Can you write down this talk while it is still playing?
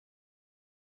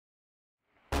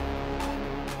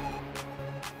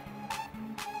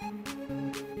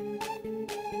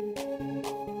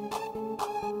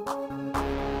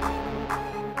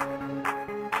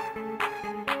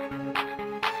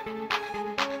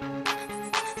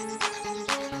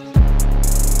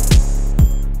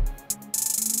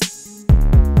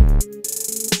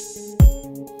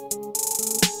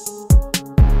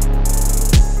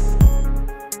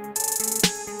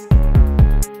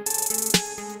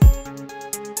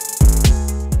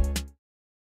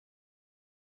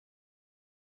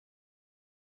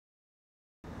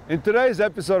In today's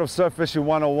episode of Surf Fishing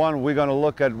 101, we're going to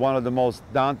look at one of the most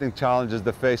daunting challenges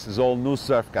that faces all new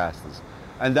surf casters,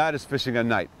 and that is fishing at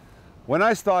night. When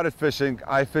I started fishing,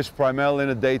 I fished primarily in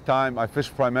the daytime. I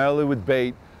fished primarily with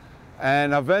bait,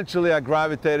 and eventually I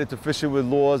gravitated to fishing with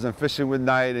lures and fishing with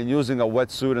night and using a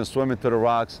wetsuit and swimming to the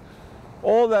rocks.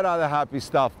 All that other happy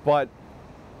stuff, but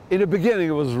in the beginning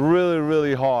it was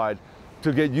really hard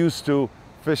to get used to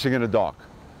fishing in the dark.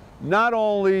 Not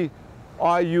only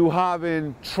are you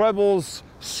having trebles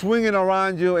swinging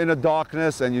around you in the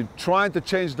darkness and you're trying to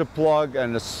change the plug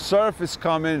and the surf is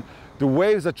coming, the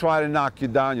waves are trying to knock you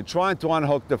down, you're trying to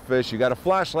unhook the fish, you got a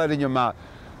flashlight in your mouth.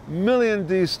 A million of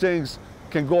these things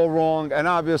can go wrong, and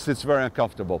obviously it's very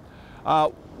uncomfortable.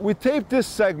 We taped this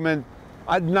segment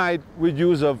at night with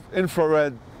use of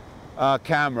infrared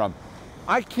camera.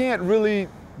 I can't really,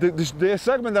 the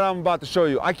segment that I'm about to show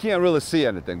you, I can't really see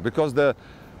anything because the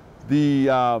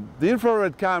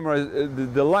infrared camera,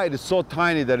 the light is so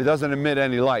tiny that it doesn't emit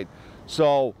any light.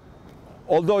 So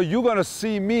although you're going to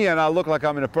see me and I look like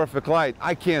I'm in a perfect light,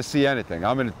 I can't see anything.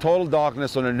 I'm in total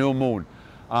darkness on a new moon.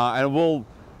 And we'll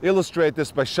illustrate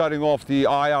this by shutting off the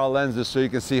IR lenses so you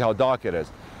can see how dark it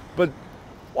is. But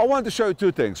I wanted to show you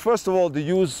two things. First of all, the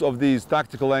use of these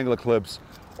tactical angler clips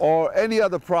or any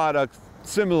other product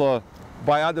similar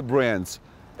by other brands.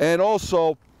 And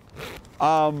also,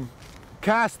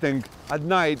 casting at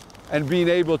night and being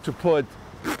able to put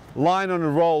line on the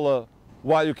roller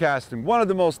while you're casting. One of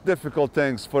the most difficult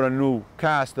things for a new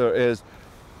caster is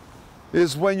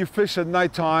when you fish at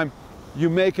nighttime, you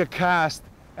make a cast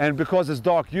and because it's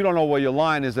dark, you don't know where your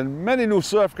line is. And many new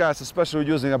surf casters, especially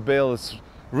using a bailless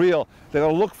reel, they're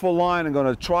gonna look for line and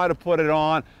gonna try to put it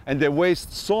on, and they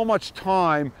waste so much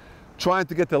time trying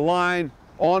to get the line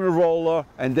on the roller,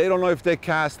 and they don't know if they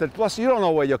cast it. Plus, you don't know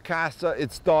where your caster,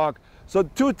 it's dark. So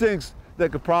two things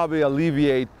that could probably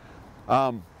alleviate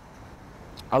your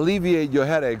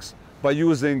headaches by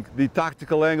using the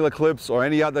tactical angler clips or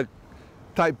any other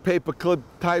type paper clip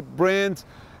type brands,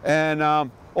 and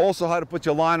also how to put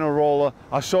your line on a roller.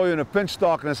 I'll show you in a pinch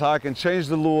darkness how I can change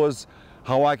the lures,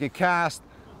 how I can cast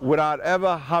without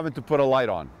ever having to put a light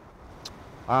on.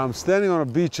 I'm standing on a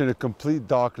beach in a complete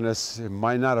darkness. It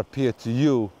might not appear to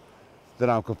you that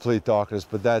I'm complete darkness,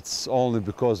 but that's only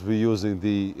because we're using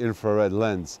the infrared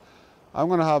lens. I'm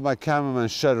gonna have my cameraman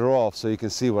shut it off so you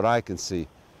can see what I can see.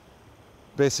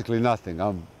 Basically nothing.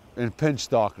 I'm in pinch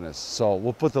darkness, so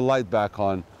we'll put the light back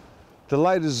on. The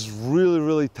light is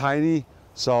really tiny,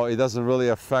 so it doesn't really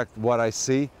affect what I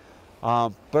see.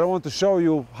 But I want to show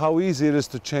you how easy it is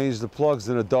to change the plugs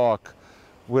in the dark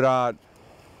without,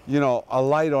 you know, a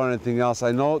light or anything else.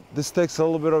 I know this takes a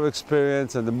little bit of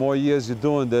experience, and the more years you're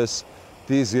doing this,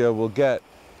 the easier it will get.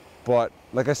 But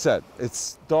like I said,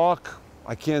 it's dark.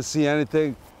 I can't see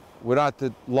anything without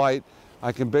the light.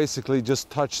 I can basically just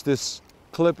touch this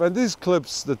clip, and these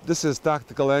clips, this is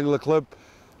tactical angler clip,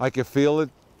 I can feel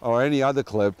it, or any other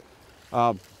clip.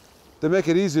 They make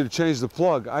it easy to change the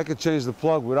plug. I can change the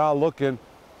plug without looking,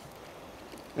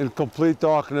 in complete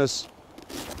darkness.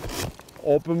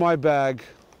 Open my bag,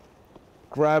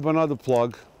 grab another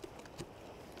plug,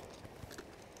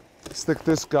 stick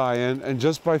this guy in, and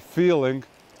just by feeling,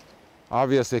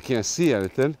 obviously I can't see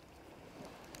anything,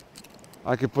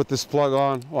 I can put this plug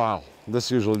on. Wow,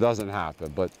 this usually doesn't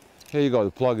happen, but here you go,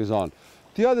 the plug is on.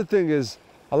 The other thing is,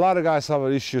 a lot of guys have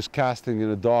issues casting in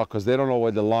the dark because they don't know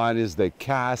where the line is. They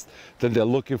cast, then they're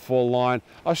looking for a line.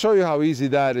 I'll show you how easy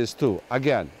that is too.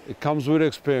 Again, it comes with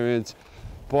experience,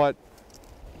 but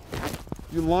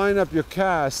you line up your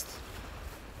cast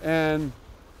and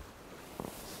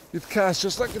you cast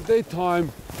just like in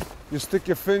daytime. You stick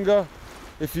your finger,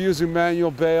 if you're using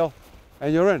manual bail,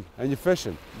 and you're in, and you're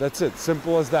fishing. That's it,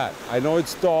 simple as that. I know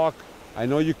it's dark, I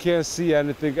know you can't see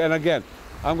anything, and again,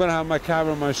 I'm gonna have my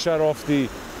cameraman shut off the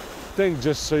thing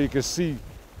just so you can see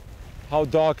how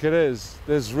dark it is.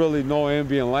 There's really no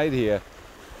ambient light here,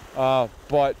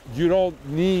 but you don't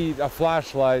need a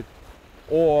flashlight,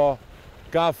 or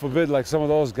God forbid, like some of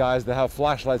those guys that have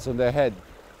flashlights on their head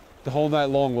the whole night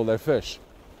long while they fish.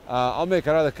 I'll make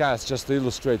another cast just to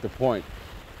illustrate the point.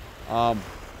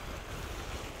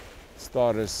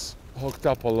 Start is hooked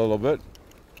up a little bit.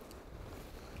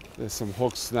 There's some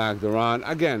hooks snagged around.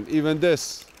 Again, even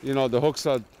this, you know, the hooks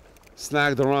are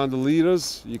snagged around the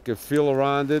leaders. You can feel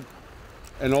around it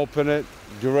and open it.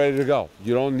 You're ready to go.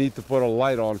 You don't need to put a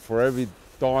light on for every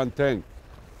darn thing.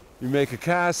 You make a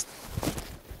cast,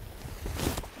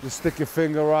 you stick your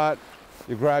finger out,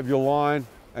 you grab your line,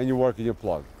 and you're working your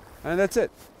plug. And that's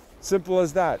it. Simple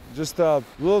as that. Just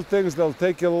little things that'll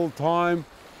take you a little time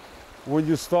when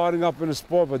you're starting up in a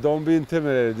sport, but don't be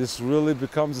intimidated. This really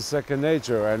becomes a second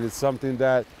nature, and it's something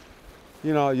that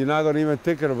you know, you're not going to even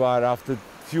thinking about it after a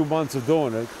few months of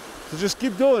doing it. So just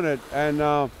keep doing it, and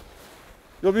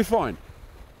you'll be fine.